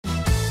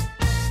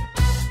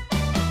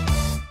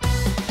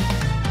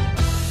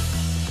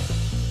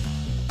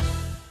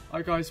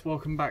Hi guys,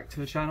 welcome back to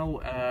the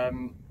channel.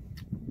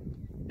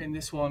 In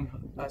this one,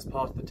 as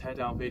part of the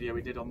teardown video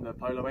we did on the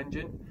Polo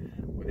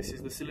engine, this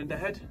is the cylinder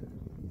head.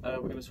 We're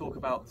going to talk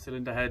about the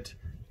cylinder head,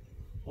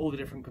 all the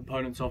different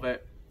components of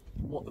it,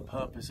 what the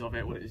purpose of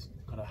it, what it is,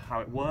 kind of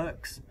how it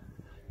works,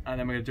 and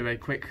then we're going to do a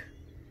quick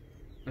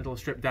little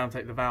strip down,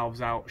 take the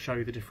valves out, show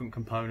you the different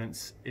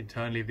components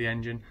internally of the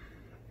engine,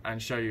 and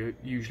show you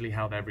usually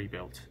how they're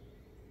rebuilt.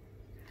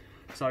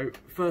 So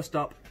first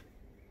up,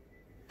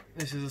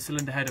 this is a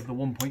cylinder head of the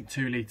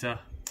 1.2 litre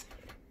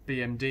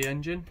BMD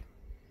engine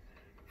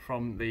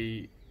from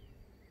the,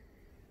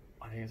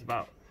 I think it's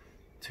about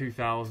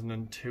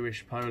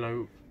 2002-ish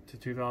Polo to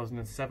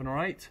 2007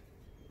 or 8.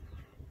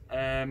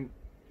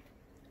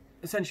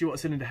 Essentially what a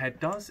cylinder head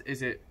does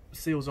is it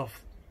seals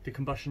off the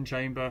combustion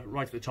chamber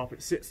right at the top.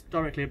 It sits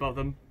directly above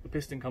them, the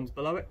piston comes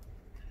below it,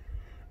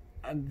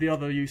 and the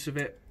other use of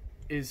it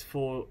is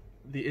for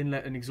the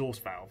inlet and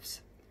exhaust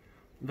valves.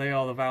 They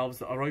are the valves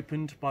that are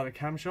opened by the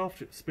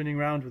camshaft, it's spinning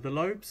round with the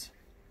lobes,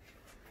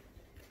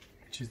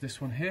 which is this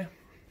one here.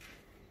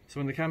 So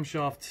when the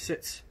camshaft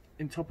sits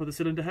in top of the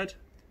cylinder head,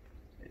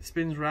 it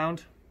spins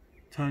round,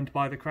 turned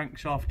by the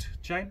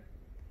crankshaft chain,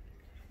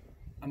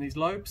 and these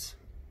lobes,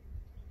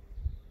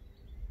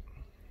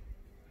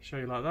 I'll show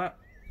you like that,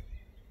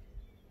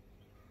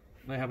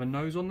 they have a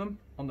nose on them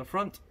on the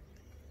front,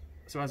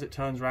 so as it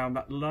turns round,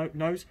 that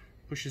nose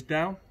pushes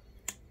down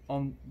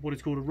on what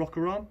is called a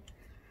rocker arm,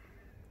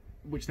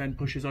 which then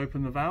pushes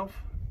open the valve,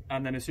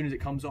 and then as soon as it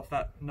comes off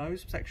that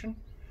nose section,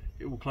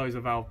 it will close the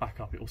valve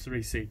back up, it will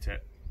reseat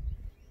it.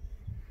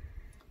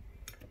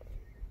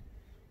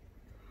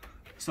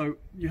 So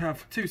you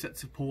have two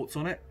sets of ports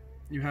on it.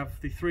 You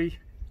have the three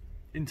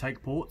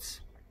intake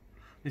ports.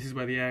 This is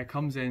where the air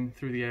comes in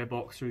through the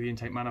airbox, through the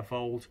intake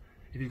manifold.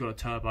 If you've got a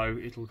turbo,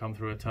 it'll come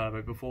through a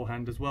turbo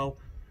beforehand as well,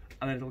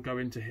 and then it'll go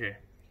into here.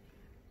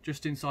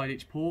 Just inside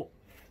each port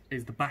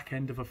is the back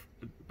end of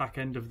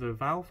the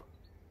valve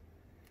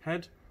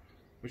head,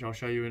 which I'll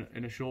show you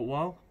in a short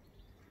while,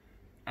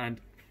 and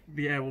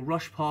the air will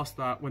rush past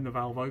that when the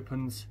valve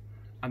opens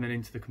and then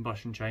into the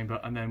combustion chamber,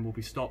 and then will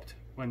be stopped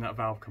when that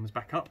valve comes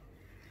back up.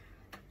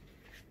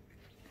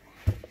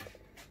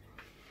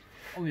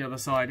 On the other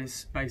side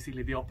is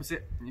basically the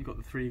opposite. You've got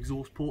the three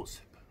exhaust ports,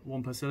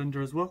 one per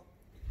cylinder as well.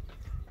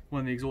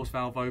 When the exhaust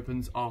valve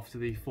opens after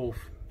the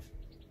fourth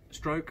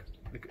stroke,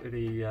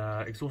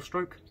 the exhaust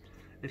stroke,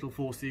 it'll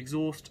force the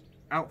exhaust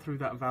out through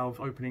that valve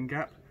opening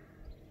gap,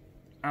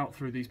 out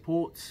through these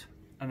ports,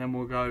 and then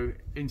we'll go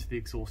into the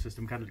exhaust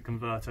system, catalytic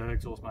converter,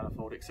 exhaust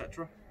manifold,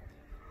 etc.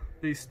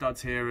 These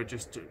studs here are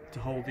just to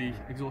hold the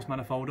exhaust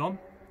manifold on.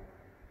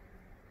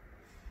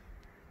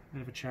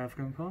 Bit of a chair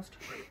going past.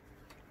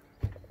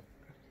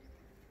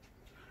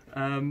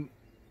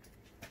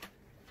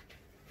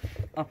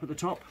 Up at the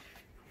top,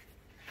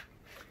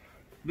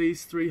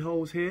 these three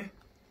holes here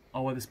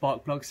are where the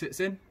spark plug sits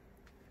in,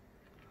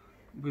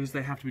 because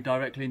they have to be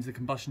directly into the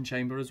combustion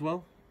chamber as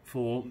well,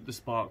 for the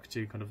spark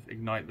to kind of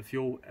ignite the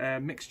fuel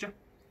mixture.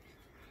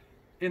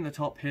 In the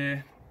top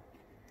here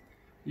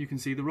you can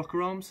see the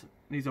rocker arms.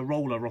 These are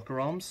roller rocker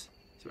arms,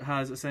 so it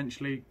has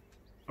essentially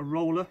a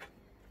roller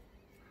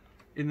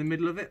in the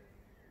middle of it,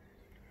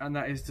 and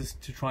that is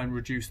just to try and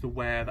reduce the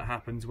wear that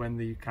happens when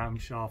the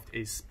camshaft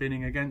is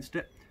spinning against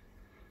it.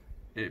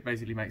 It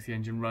basically makes the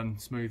engine run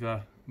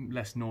smoother,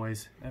 less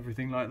noise,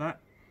 everything like that.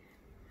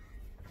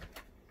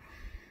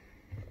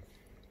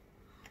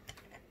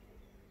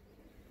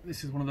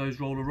 This is one of those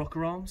roller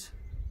rocker arms.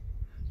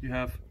 You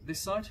have this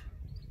side,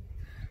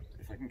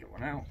 if I can get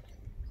one out.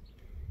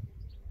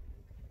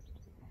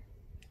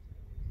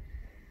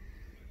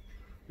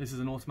 This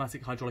is an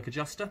automatic hydraulic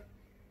adjuster.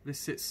 This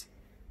sits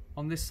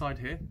on this side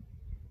here.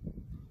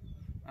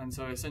 And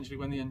so essentially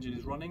when the engine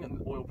is running and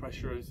the oil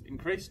pressure is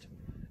increased,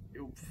 it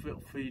will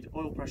feed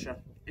oil pressure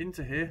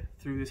into here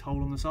through this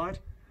hole on the side,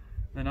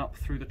 then up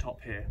through the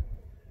top here.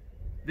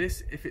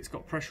 This, if it's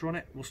got pressure on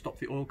it, will stop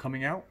the oil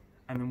coming out,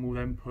 and then we'll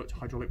then put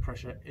hydraulic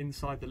pressure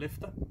inside the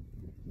lifter,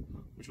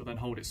 which will then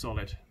hold it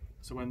solid.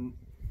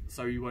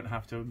 So you won't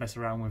have to mess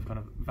around with kind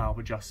of valve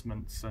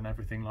adjustments and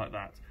everything like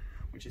that,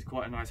 which is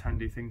quite a nice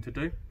handy thing to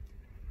do.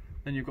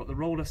 Then you've got the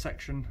roller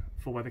section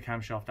for where the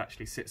camshaft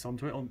actually sits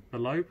onto it, on the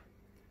lobe.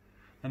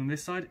 And on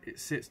this side, it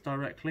sits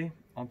directly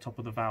on top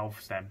of the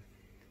valve stem,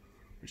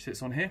 which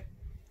sits on here.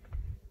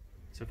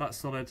 So if that's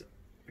solid,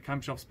 the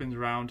camshaft spins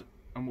around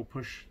and will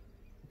push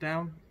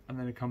down, and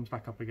then it comes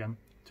back up again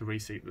to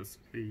reseat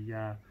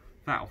the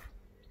valve.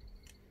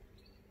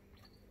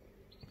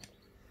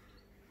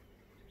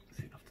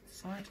 See it off to the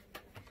side.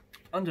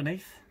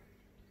 Underneath,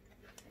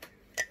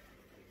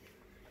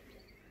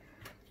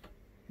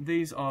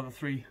 these are the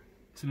three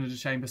cylinder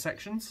chamber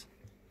sections.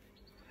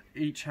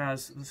 Each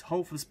has this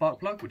hole for the spark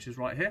plug, which is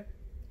right here.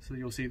 So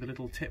you'll see the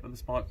little tip of the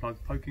spark plug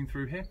poking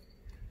through here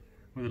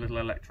with a little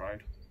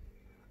electrode.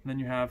 And then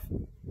you have,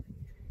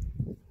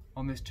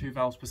 on this, 2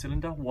 valves per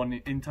cylinder, one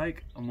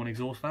intake and one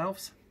exhaust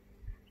valves.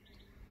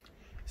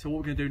 So what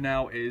we're going to do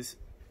now is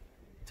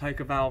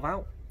take a valve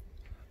out,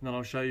 and then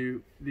I'll show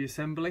you the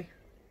assembly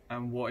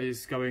and what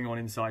is going on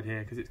inside here,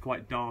 because it's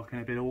quite dark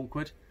and a bit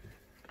awkward,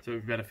 so it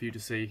would be better for you to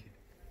see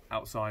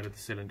outside of the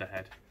cylinder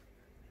head.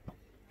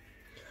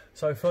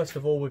 So first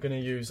of all, we're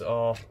going to use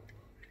our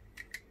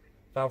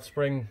valve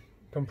spring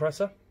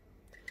compressor.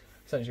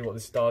 Essentially what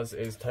this does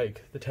is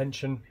take the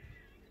tension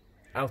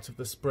out of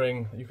the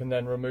spring. You can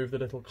then remove the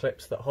little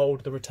clips that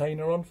hold the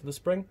retainer on for the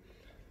spring,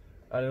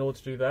 and in order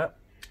to do that,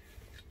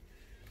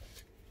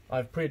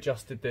 I've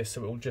pre-adjusted this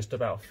so it will just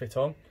about fit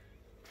on.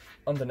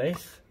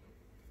 Underneath,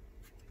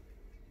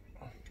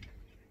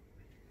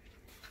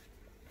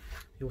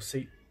 you'll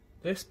see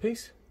this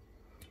piece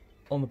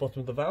on the bottom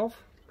of the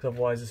valve, because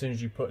otherwise as soon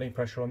as you put any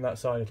pressure on that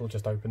side, it'll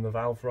just open the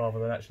valve rather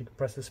than actually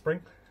compress the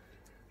spring.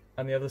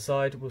 And the other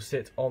side will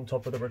sit on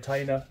top of the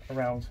retainer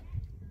around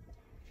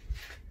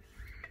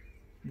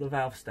the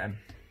valve stem.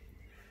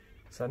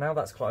 So now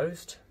that's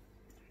closed,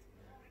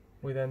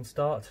 we then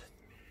start.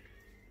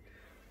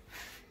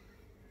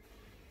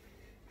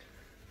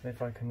 And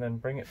if I can then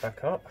bring it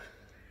back up,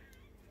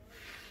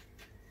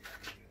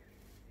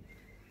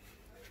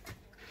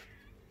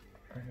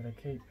 I'm going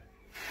to keep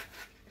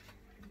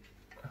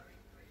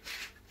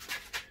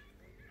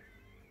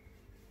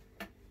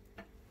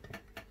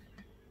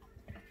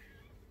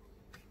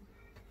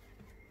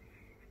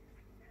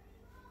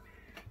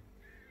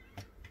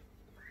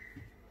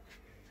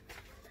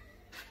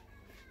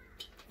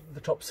the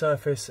top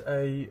surface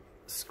a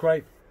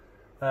scrape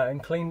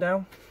and clean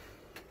down.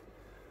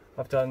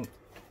 I've done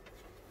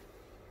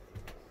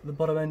the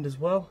bottom end as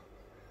well.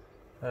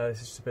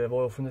 This is just a bit of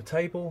oil from the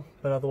table,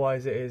 but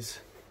otherwise it is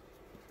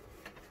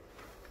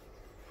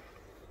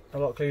a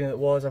lot cleaner than it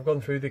was. I've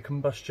gone through the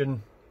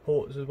combustion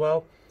ports as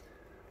well,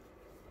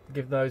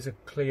 give those a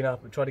clean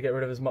up, try to get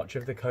rid of as much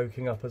of the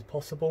coking up as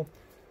possible,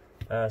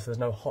 so there's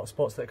no hot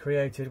spots that are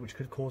created which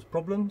could cause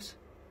problems.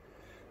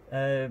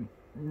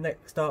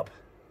 Next up,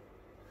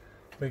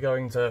 we're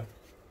going to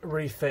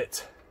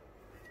refit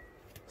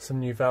some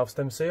new valve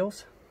stem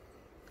seals.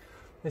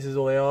 This is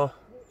all they are,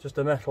 just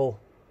a metal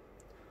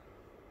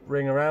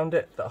ring around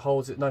it that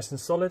holds it nice and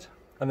solid,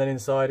 and then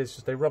inside is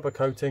just a rubber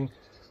coating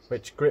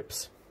which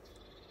grips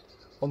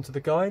onto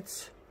the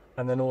guides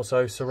and then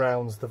also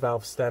surrounds the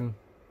valve stem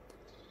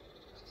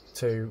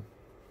to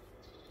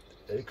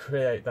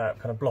create that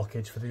kind of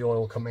blockage for the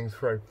oil coming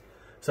through.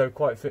 So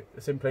quite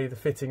simply, the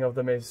fitting of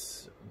them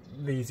is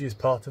the easiest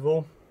part of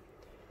all.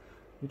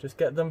 You just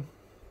get them,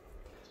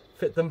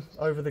 fit them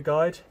over the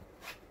guide,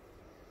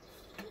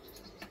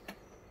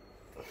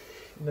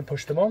 and then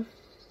push them on.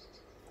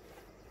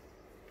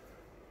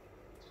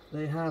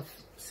 They have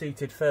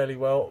seated fairly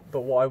well,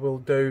 but what I will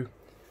do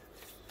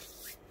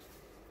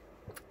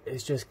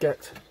is just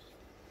get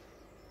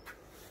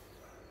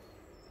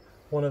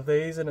one of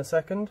these in a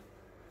second,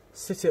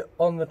 sit it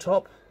on the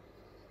top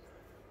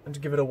and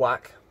give it a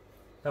whack.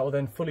 That will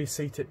then fully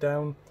seat it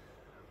down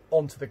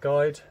onto the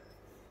guide,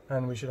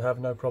 and we should have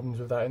no problems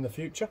with that in the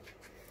future.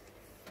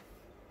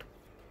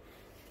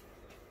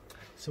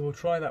 So we'll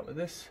try that with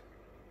this.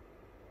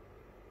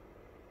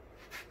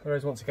 There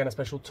is once again a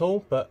special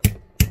tool, but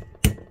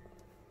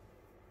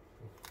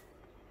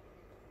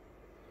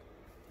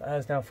that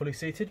is now fully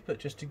seated, but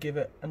just to give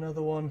it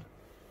another one,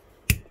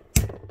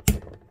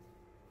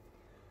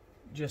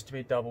 just to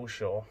be double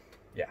sure.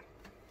 Yeah,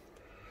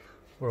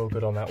 we're all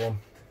good on that one.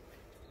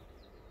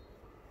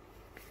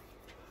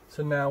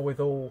 So now with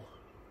all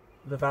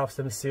the valve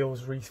stem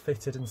seals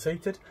refitted and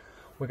seated,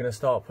 we're going to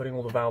start putting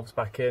all the valves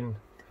back in.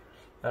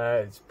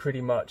 It's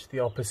pretty much the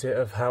opposite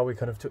of how we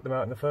kind of took them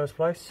out in the first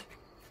place.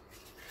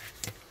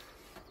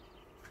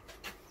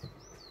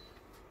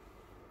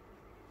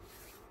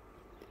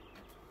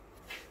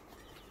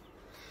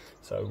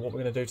 So what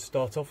we're going to do to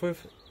start off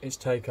with is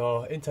take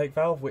our intake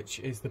valve, which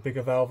is the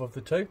bigger valve of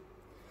the two,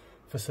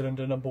 for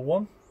cylinder number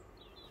 1.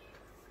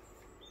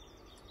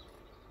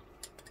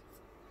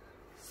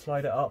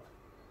 Slide it up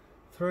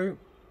through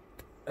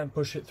and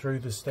push it through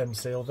the stem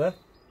seal there.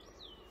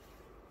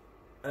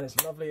 And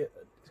it's lovely,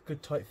 it's a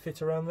good tight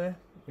fit around there,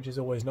 which is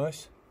always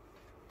nice.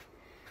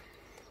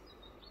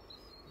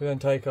 We then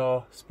take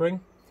our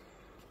spring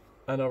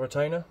and our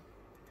retainer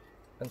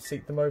and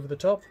seat them over the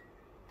top.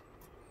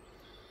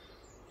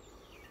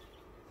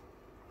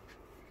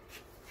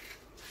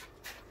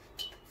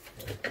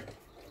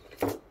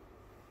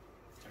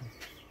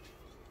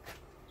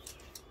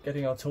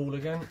 Getting our tool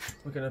again,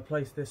 we're going to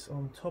place this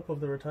on top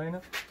of the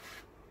retainer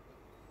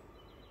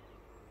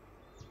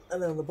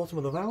and then on the bottom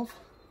of the valve,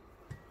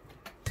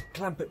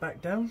 clamp it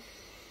back down.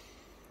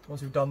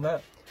 Once we've done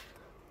that,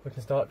 we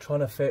can start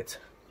trying to fit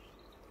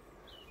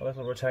our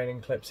little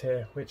retaining clips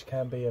here, which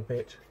can be a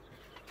bit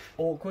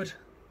awkward,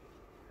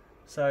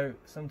 so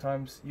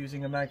sometimes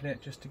using a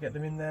magnet just to get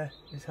them in there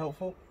is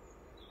helpful.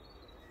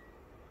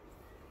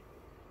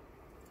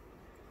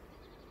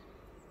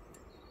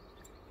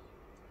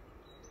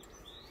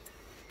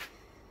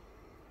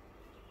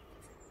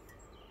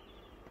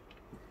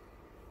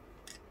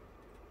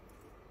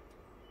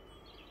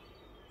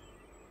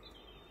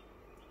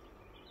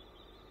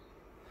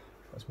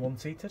 That's one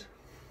seated.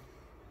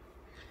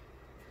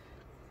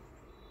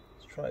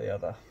 Let's try the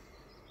other.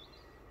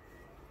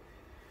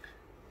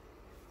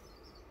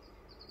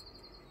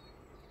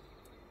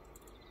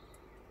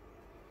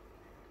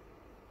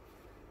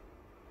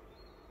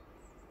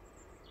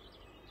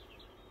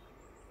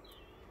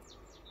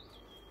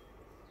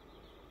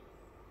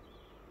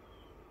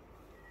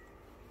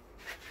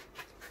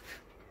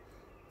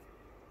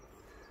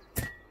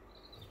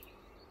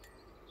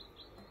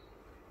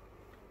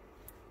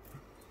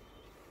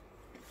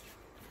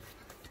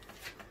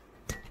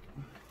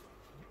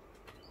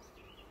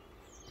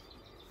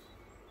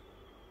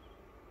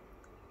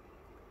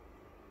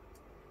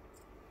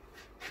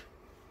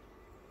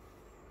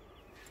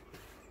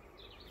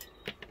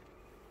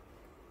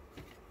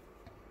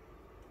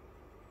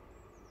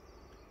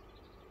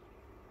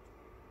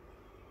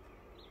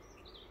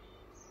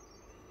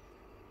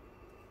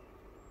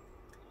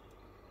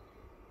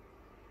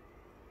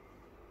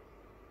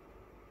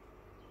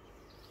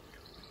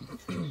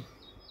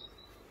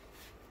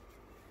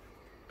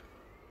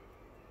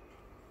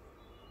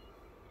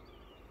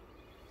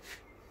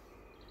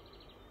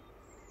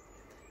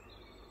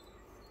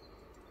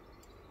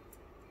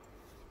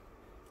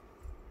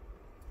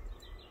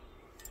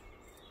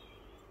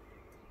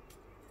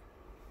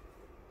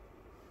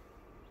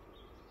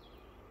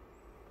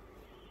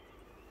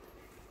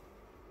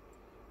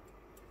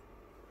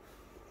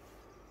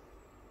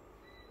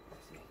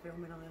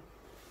 Filming, are you?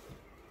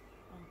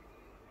 Oh.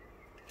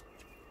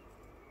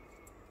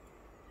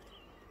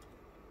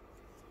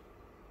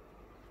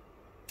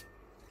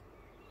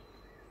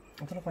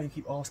 I don't know why you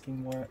keep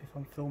asking if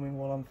I'm filming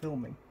while I'm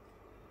filming.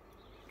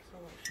 So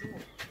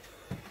short.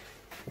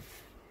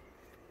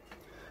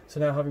 So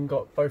now, having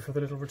got both of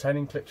the little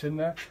retaining clips in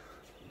there,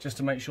 just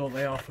to make sure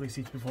they are fully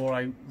seated before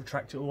I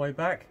retract it all the way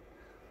back,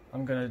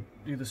 I'm going to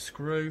do the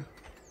screw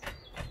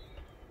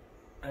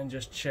and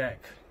just check,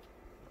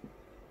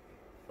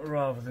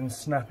 rather than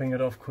snapping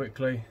it off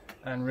quickly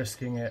and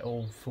risking it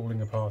all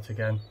falling apart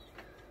again.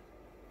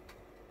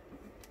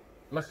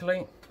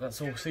 Luckily, that's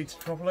all seated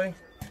properly.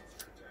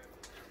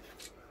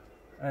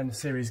 And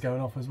Siri's going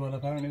off as well,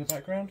 apparently, in the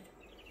background.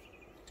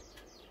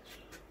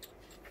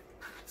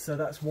 So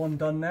that's one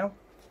done now.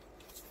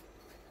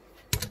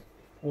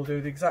 We'll do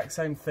the exact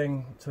same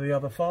thing to the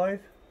other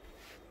 5.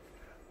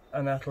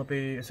 And that'll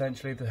be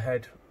essentially the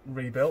head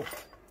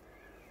rebuilt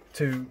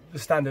to the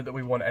standard that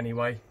we want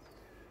anyway.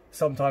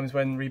 Sometimes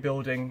when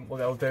rebuilding, what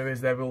they'll do is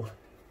they will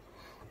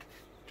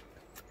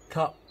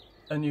cut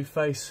a new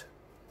face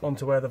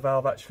onto where the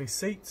valve actually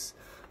seats.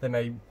 They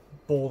may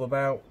bore them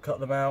out, cut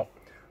them out.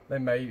 They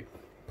may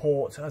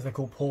port, as they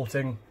call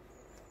porting,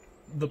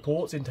 the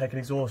ports, intake and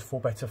exhaust for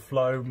better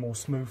flow, more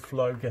smooth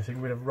flow,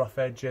 getting rid of rough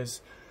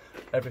edges,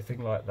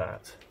 everything like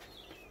that.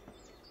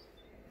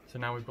 So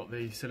now we've got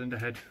the cylinder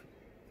head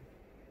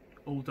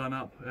all done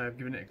up,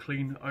 giving it a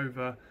clean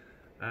over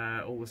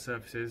all the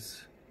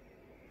surfaces.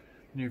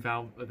 New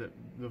valve,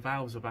 the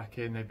valves are back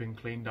in, they've been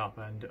cleaned up,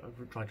 and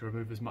I've tried to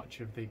remove as much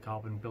of the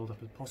carbon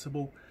buildup as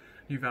possible.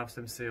 New valve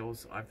stem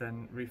seals. I've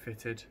then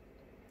refitted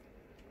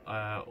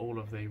all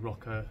of the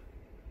rocker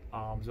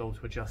arms, auto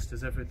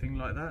adjusters, everything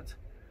like that.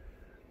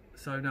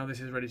 So now this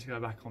is ready to go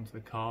back onto the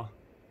car.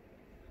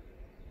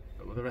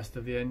 But with the rest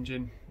of the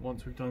engine,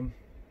 once we've done,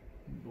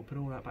 we'll put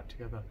all that back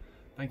together.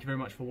 Thank you very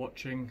much for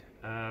watching.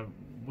 We're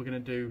going to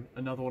do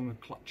another one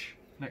with clutch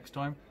next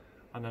time,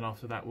 and then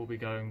after that we'll be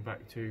going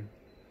back to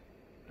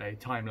a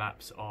time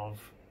lapse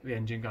of the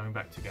engine going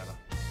back together.